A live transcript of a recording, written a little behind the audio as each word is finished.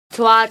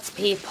towards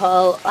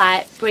people,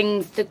 like,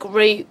 brings the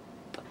group,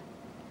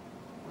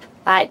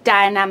 like,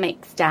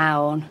 dynamics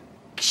down.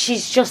 She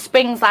just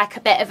brings, like, a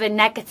bit of a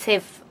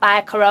negative,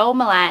 like,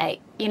 aroma, like,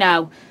 you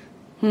know,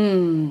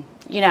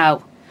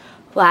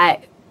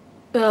 like,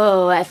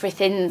 oh,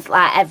 everything's,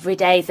 like, every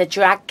day's a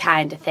drag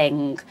kind of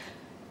thing.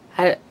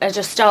 I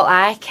just don't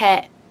like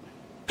it.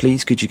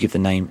 Please could you give the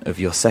name of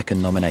your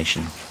second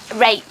nomination?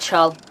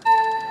 Rachel.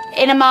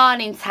 In the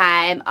morning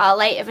time or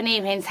late of an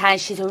evening time,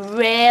 she's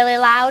really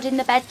loud in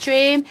the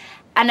bedroom.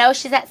 I know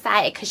she's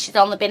excited because she's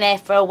only been here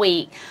for a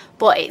week,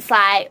 but it's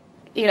like,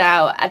 you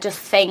know, I just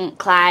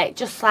think, like,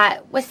 just like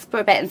whisper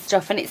a bit and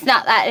stuff, and it's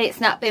not that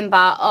it's not been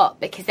brought up,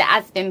 because it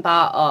has been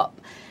brought up.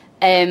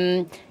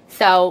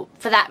 So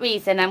for that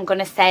reason, I'm going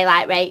to say,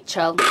 like,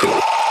 Rachel.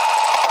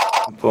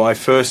 Well, my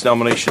first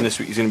nomination this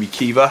week is going to be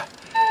Kiva.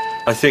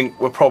 I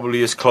think we're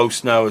probably as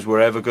close now as we're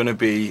ever going to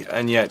be,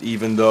 and yet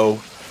even though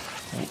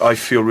I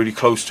feel really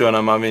close to her and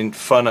I'm having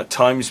fun at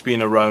times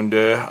being around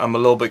her, I'm a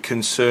little bit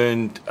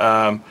concerned.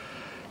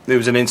 There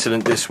was an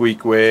incident this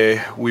week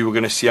where we were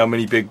going to see how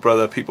many Big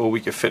Brother people we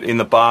could fit in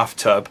the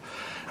bathtub,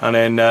 and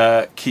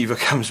then Kiva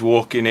comes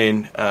walking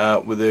in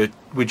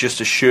with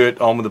just a shirt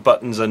on with the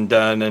buttons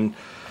undone, and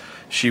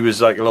she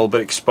was like a little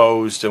bit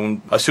exposed.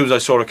 And as soon as I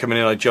saw her coming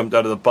in, I jumped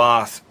out of the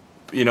bath,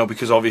 you know,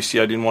 because obviously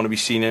I didn't want to be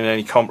seen in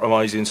any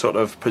compromising sort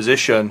of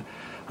position.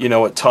 You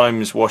know, at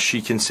times what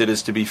she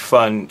considers to be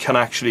fun can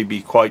actually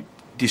be quite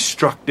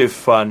destructive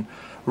fun,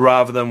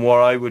 rather than what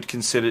I would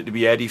consider to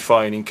be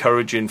edifying,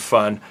 encouraging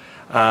fun,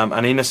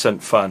 and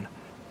innocent fun.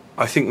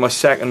 I think my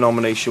second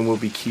nomination will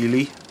be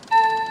Keely.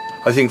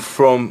 I think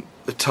from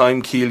the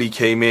time Keely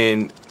came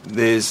in,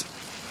 there's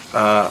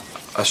a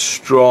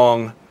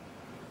strong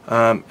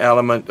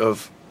element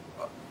of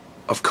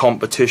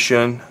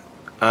competition,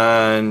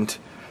 and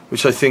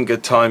which I think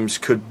at times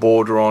could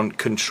border on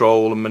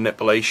control and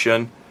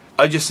manipulation.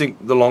 I just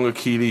think the longer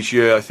Keely's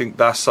here, I think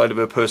that side of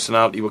her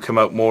personality will come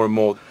out more and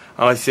more.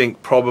 And I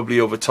think probably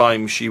over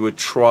time she would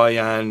try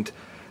and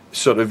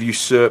sort of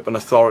usurp an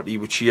authority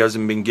which she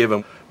hasn't been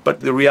given.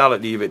 But the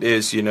reality of it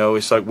is, you know,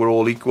 it's like we're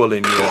all equal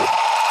in here.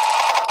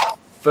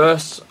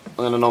 First, I'm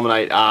going to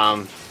nominate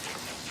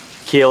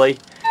Keely.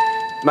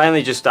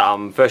 Mainly just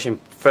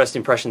first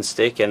impression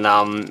stick, and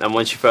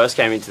when she first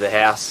came into the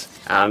house,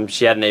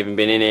 she hadn't even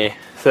been in here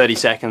 30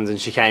 seconds, and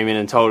she came in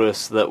and told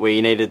us that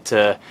we needed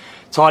to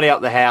tidy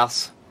up the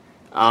house,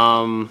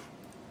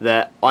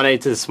 that I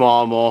needed to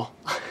smile more,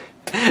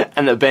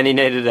 and that Benny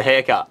needed a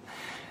haircut.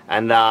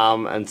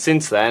 And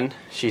since then,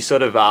 she's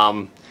sort of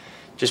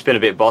just been a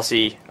bit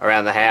bossy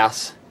around the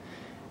house.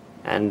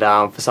 And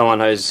for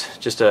someone who's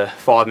just a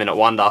 5-minute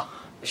wonder,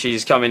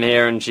 she's come in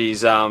here and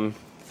she's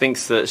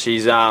thinks that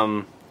she's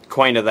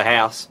queen of the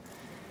house.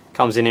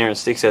 Comes in here and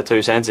sticks her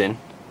 2 cents in.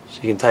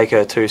 She can take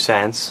her 2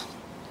 cents,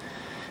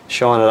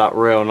 shine it up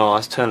real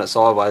nice, turn it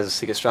sideways and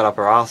stick it straight up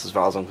her ass as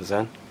far as I'm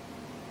concerned.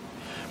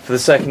 For the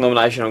second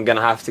nomination, I'm going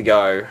to have to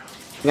go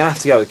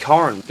with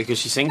Corin, because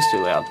she sings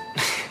too loud.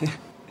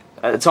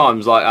 At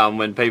times, like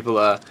when people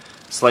are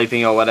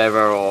sleeping or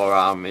whatever,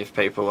 or if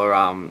people are,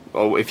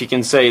 or if you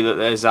can see that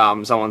there's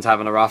someone's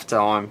having a rough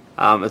time,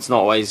 it's not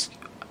always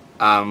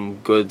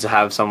good to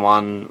have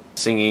someone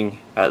singing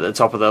at the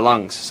top of their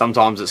lungs.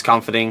 Sometimes it's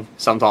comforting,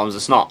 sometimes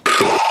it's not.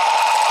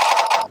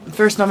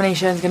 First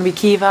nomination is going to be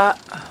Kiva.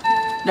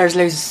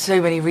 There's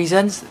so many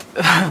reasons.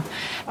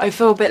 I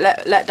feel a bit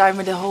let down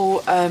with the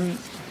whole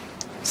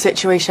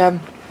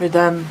situation with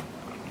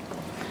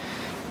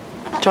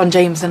John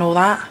James and all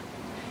that.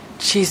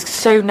 She's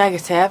so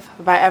negative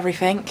about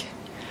everything.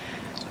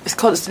 It's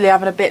constantly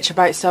having a bitch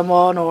about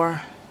someone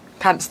or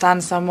can't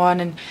stand someone,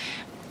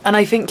 and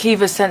I think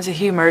Kiva's sense of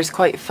humour is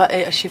quite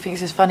she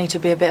thinks it's funny to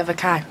be a bit of a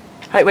cow.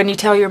 Like when you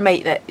tell your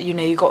mate that, you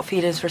know, you got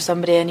feelings for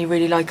somebody and you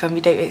really like them,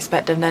 you don't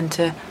expect them then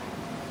to,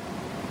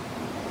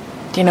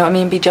 do you know what I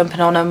mean, be jumping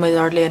on them with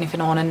hardly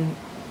anything on and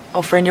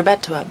offering your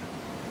bed to them.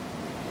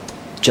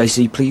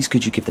 JC, please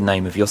could you give the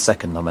name of your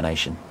second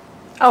nomination?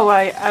 Oh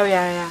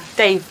yeah,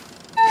 Dave.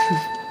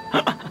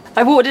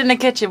 I walked in the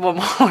kitchen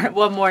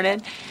one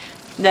morning,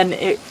 then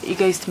he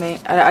goes to me,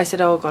 and I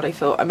said, oh God,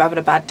 I'm having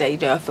a bad day, you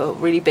know, I feel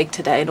really big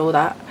today and all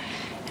that.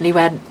 And he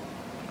went,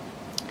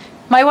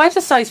 my wife's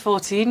a size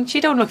 14, she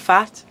don't look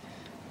fat.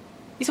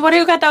 He said, why don't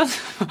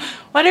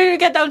you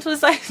get down to a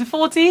size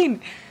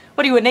 14?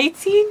 What are you, an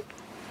 18?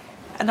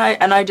 And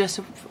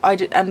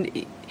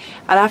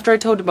after I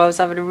told him I was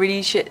having a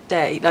really shit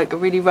day, like a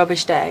really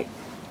rubbish day,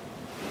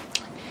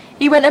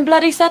 he went and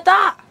bloody said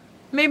that.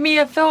 Made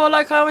me feel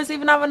like I was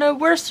even having a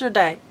worse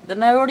day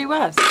than I already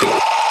was.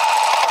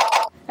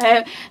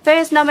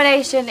 First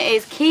nomination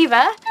is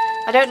Kiva.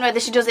 I don't know whether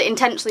she does it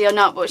intentionally or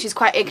not, but she's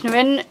quite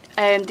ignorant.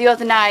 The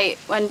other night,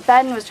 when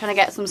Ben was trying to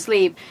get some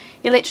sleep,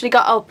 he literally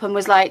got up and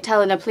was like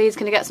telling her, please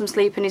can I get some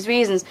sleep, and his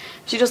reasons.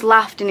 She just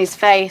laughed in his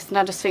face, and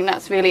I just think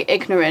that's really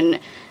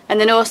ignorant. And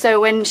then also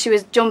when she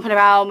was jumping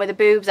around with the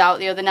boobs out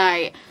the other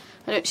night,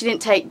 she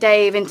didn't take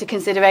Dave into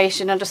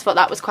consideration. I just thought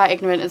that was quite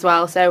ignorant as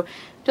well, so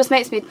just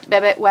makes me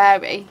a bit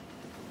wary.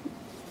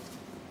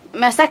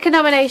 My second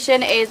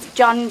nomination is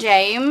John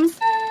James.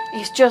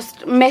 He's just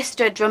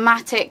Mr.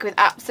 Dramatic with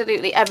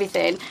absolutely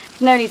everything.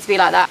 No need to be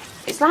like that.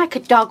 It's like a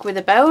dog with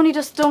a bone. He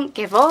just don't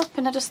give up.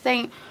 And I just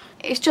think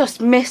it's just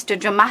Mr.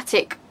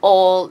 Dramatic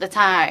all the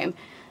time.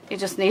 He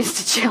just needs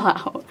to chill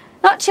out.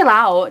 Not chill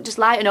out, just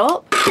lighten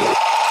up.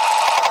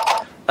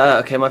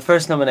 Okay, my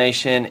first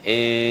nomination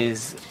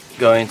is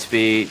going to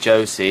be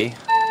Josie.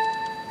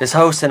 This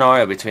whole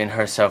scenario between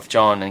herself,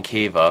 John, and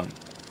Kiva,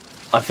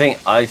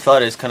 I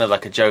thought it was kind of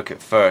like a joke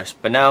at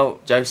first, but now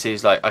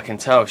Josie's like, I can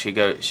tell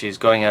she's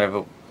going out of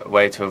her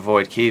way to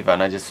avoid Kiva,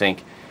 and I just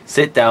think,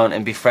 sit down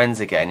and be friends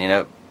again, you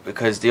know,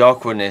 because the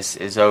awkwardness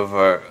is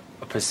over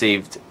a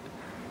perceived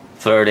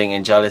flirting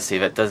and jealousy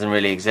that doesn't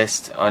really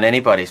exist on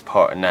anybody's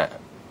part in that.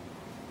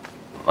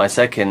 My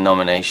second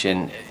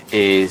nomination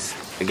is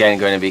again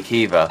going to be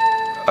Kiva.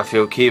 I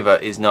feel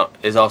Kiva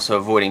is also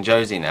avoiding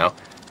Josie now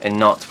and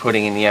not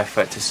putting in the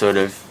effort to sort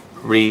of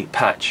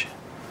repatch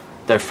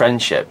their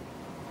friendship.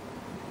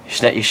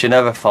 You should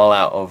never fall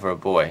out over a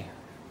boy.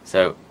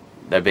 So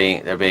they're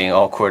being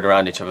awkward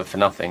around each other for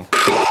nothing.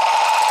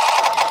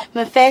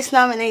 My first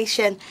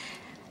nomination,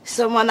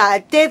 someone that I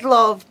did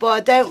love but I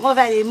don't love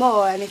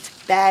anymore, and it's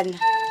Ben,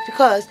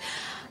 because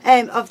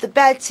of the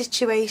bed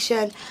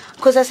situation,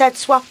 because I said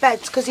swap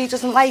beds because he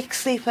doesn't like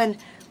sleeping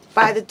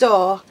by the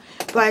door,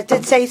 but I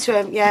did say to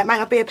him, yeah, it might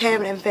not be a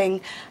permanent thing,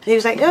 and he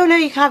was like, oh no,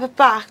 you can have it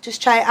back,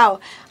 just try it out.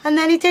 And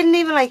then he didn't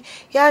even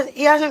he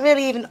hasn't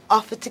really even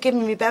offered to give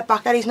me my bed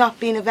back, and he's not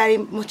being a very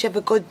much of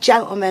a good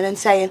gentleman and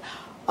saying,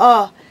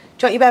 oh,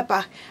 do you want your bed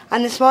back?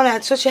 And this morning I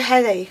had such a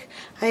headache,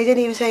 and he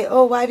didn't even say,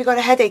 oh, why have you got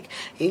a headache?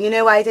 You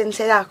know why he didn't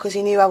say that? Because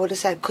he knew I would have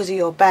said because of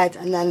your bed,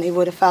 and then he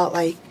would have felt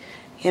like,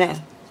 you know.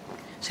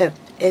 So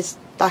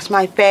that's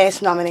my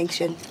first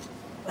nomination.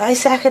 My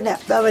second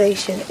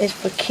nomination is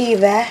for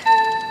Kiva.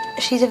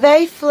 She's a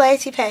very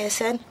flirty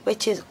person,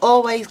 which is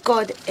always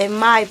good in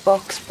my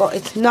books, but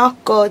it's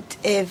not good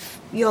if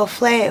you're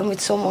flirting with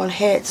someone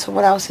hurts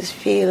someone else's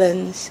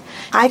feelings.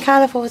 I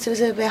kind of thought it was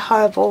a bit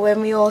horrible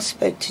when we all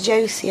spoke to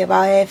Josie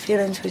about her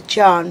feelings with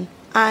John,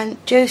 and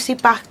Josie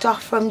backed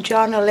off from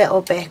John a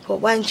little bit,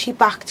 but when she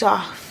backed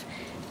off,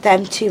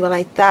 them two were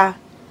like that.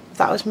 If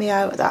that was me,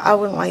 I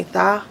wouldn't like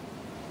that.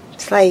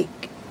 It's like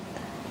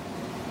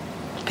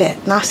a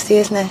bit nasty,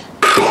 isn't it?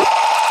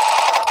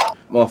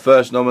 My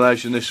first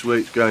nomination this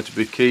week is going to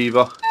be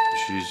Kiva.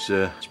 She's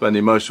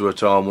spending most of her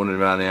time running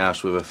around the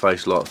house with her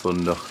face like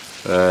thunder.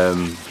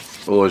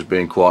 Always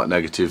being quite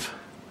negative.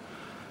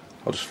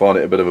 I just find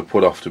it a bit of a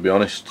put off, to be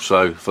honest.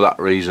 So for that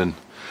reason,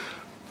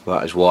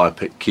 that is why I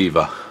picked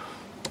Kiva.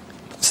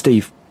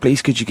 Steve,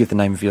 please could you give the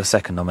name of your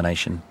second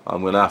nomination?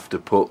 I'm going to have to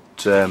put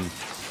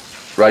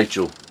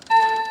Rachel.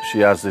 She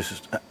has this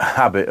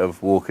habit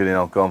of walking in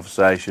on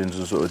conversations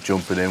and sort of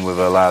jumping in with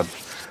her loud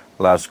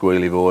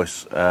squealy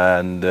voice,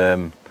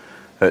 and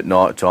at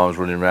night times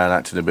running around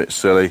acting a bit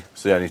silly.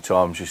 It's the only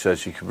time she says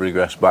she could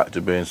regress back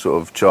to being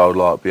sort of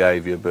childlike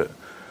behaviour, but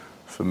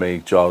for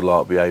me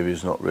childlike behaviour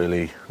is not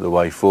really the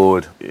way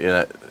forward. You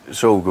know,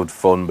 it's all good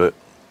fun, but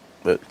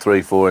at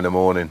 3-4 in the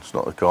morning it's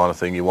not the kind of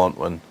thing you want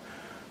when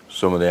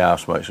some of the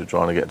housemates are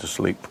trying to get to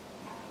sleep.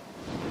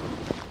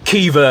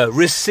 Kiva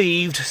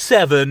received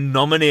 7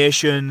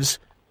 nominations.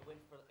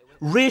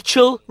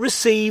 Rachel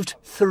received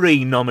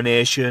 3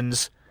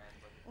 nominations.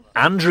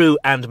 Andrew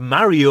and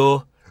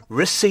Mario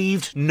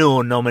received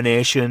no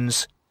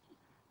nominations.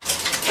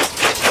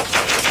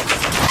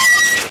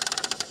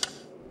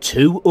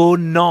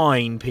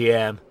 2:09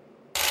 p.m.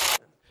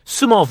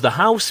 Some of the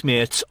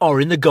housemates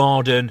are in the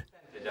garden.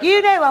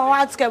 You know when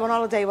lads go on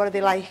holiday, what are they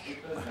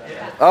like?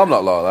 I'm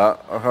not like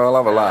that. I'll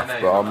have a laugh,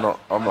 but I'm not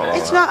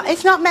like that.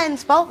 It's not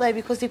men's fault though,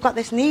 because they've got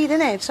this need,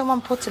 innit? If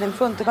someone puts it in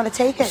front, they're going to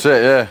take it. That's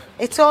it,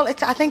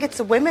 yeah. I think it's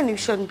the women who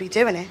shouldn't be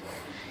doing it.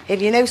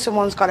 If you know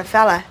someone's got a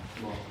fella,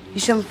 you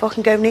shouldn't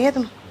fucking go near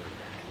them.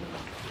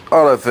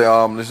 I don't think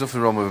there's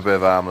nothing wrong with a bit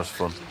of harmless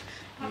fun.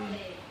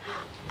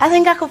 I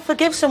think I could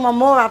forgive someone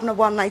more having a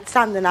one-night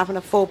stand than having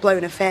a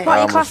full-blown affair. What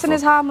are you classing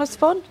as harmless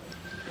fun?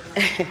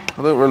 I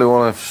don't really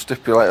want to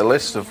stipulate a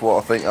list of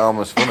what I think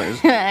harmless fun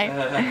is.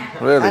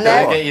 Really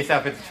don't get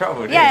yourself into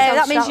trouble, do you? Yeah,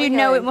 that means you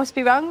know it must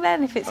be wrong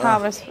then if it's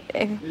harmless.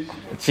 A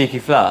cheeky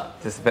flirt,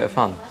 just a bit of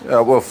fun. Yeah,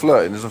 well,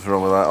 flirting, there's nothing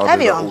wrong with that. I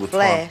do that all the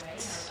time.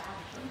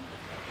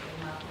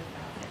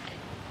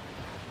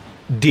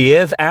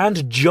 Dave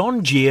and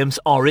John James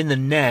are in the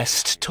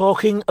nest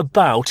talking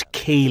about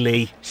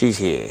Keely. She's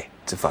here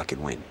to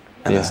fucking win,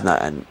 and there's no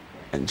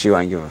and she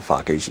won't give a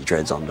fuck who she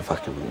treads on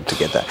to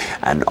get that.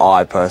 And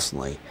I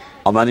personally,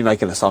 I'm only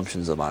making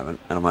assumptions at the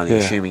moment, and I'm only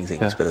assuming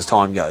things. But as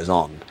time goes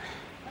on,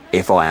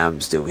 if I am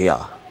still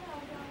here,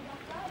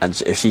 and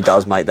if she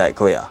does make that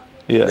clear,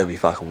 there'll be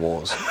fucking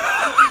wars.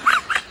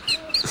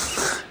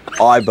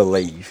 I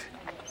believe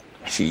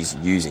she's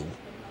using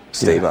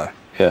Steve-O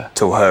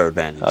to her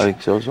advantage. I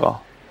think so as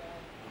well.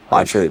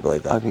 I truly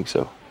believe that. I think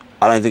so.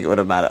 I don't think it would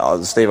have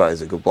mattered. Steve-O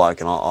is a good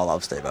bloke, and I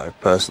love Steve-O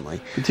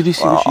personally. But did you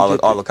see what she did?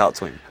 I look up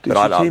to him. But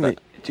I love it.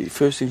 The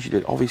first thing she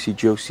did, obviously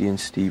Josie and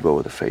Steve-O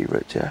are the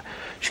favourites, yeah?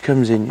 She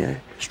comes in,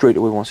 straight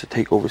away wants to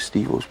take over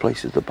Steve-O's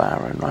place as the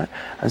Baron, right?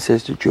 And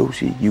says to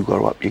Josie, you got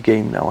to up your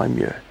game now, I'm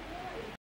here.